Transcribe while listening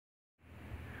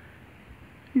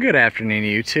Good afternoon,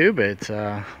 YouTube. It's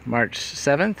March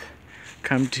 7th.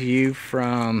 Come to you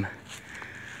from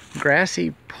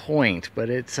Grassy Point, but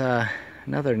it's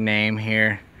another name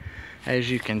here.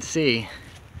 As you can see,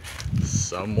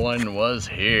 someone was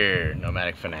here.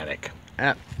 Nomadic Fanatic.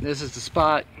 This is the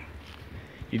spot.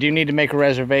 You do need to make a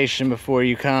reservation before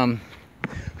you come.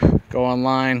 Go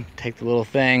online, take the little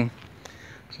thing.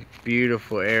 It's a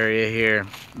beautiful area here,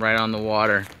 right on the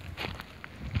water.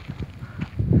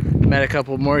 Met a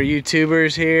couple more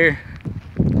YouTubers here.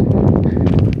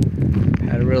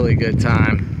 Had a really good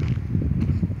time.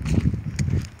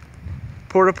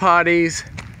 Porta potties,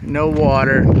 no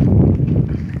water,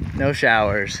 no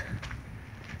showers.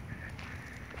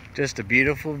 Just a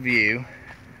beautiful view.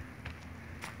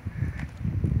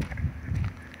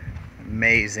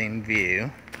 Amazing view.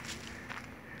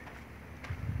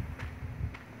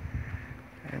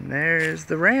 And there's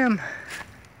the ram.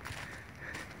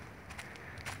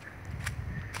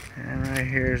 And right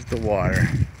here's the water.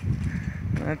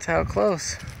 And that's how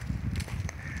close.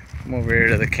 Come over here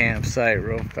to the campsite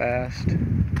real fast.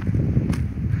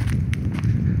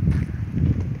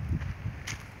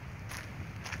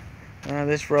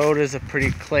 This road is a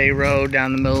pretty clay road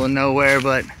down the middle of nowhere,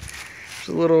 but there's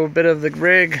a little bit of the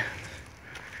rig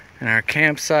and our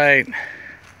campsite.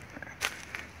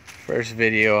 First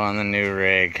video on the new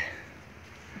rig.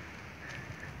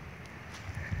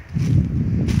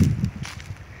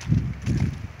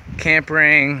 Camp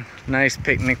ring, nice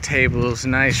picnic tables,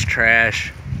 nice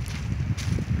trash.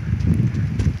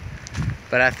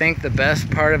 But I think the best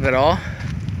part of it all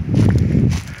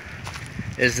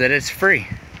is that it's free.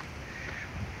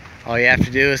 All you have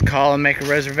to do is call and make a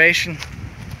reservation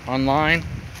online,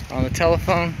 on the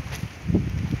telephone,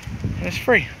 and it's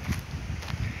free.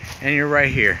 And you're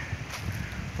right here,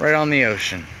 right on the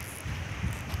ocean.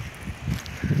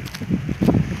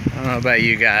 I don't know about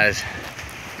you guys,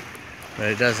 but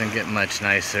it doesn't get much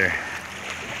nicer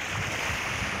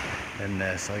than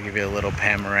this. I'll give you a little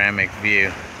panoramic view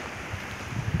of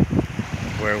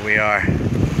where we are.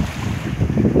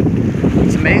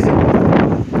 It's amazing.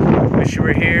 Wish you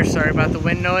were here. Sorry about the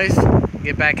wind noise.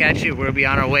 Get back at you. We'll be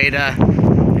on our way to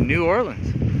New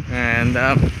Orleans. And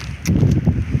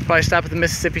probably stop at the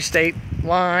Mississippi State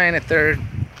line at their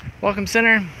Welcome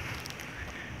Center.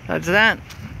 That's that.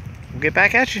 We'll get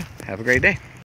back at you. Have a great day.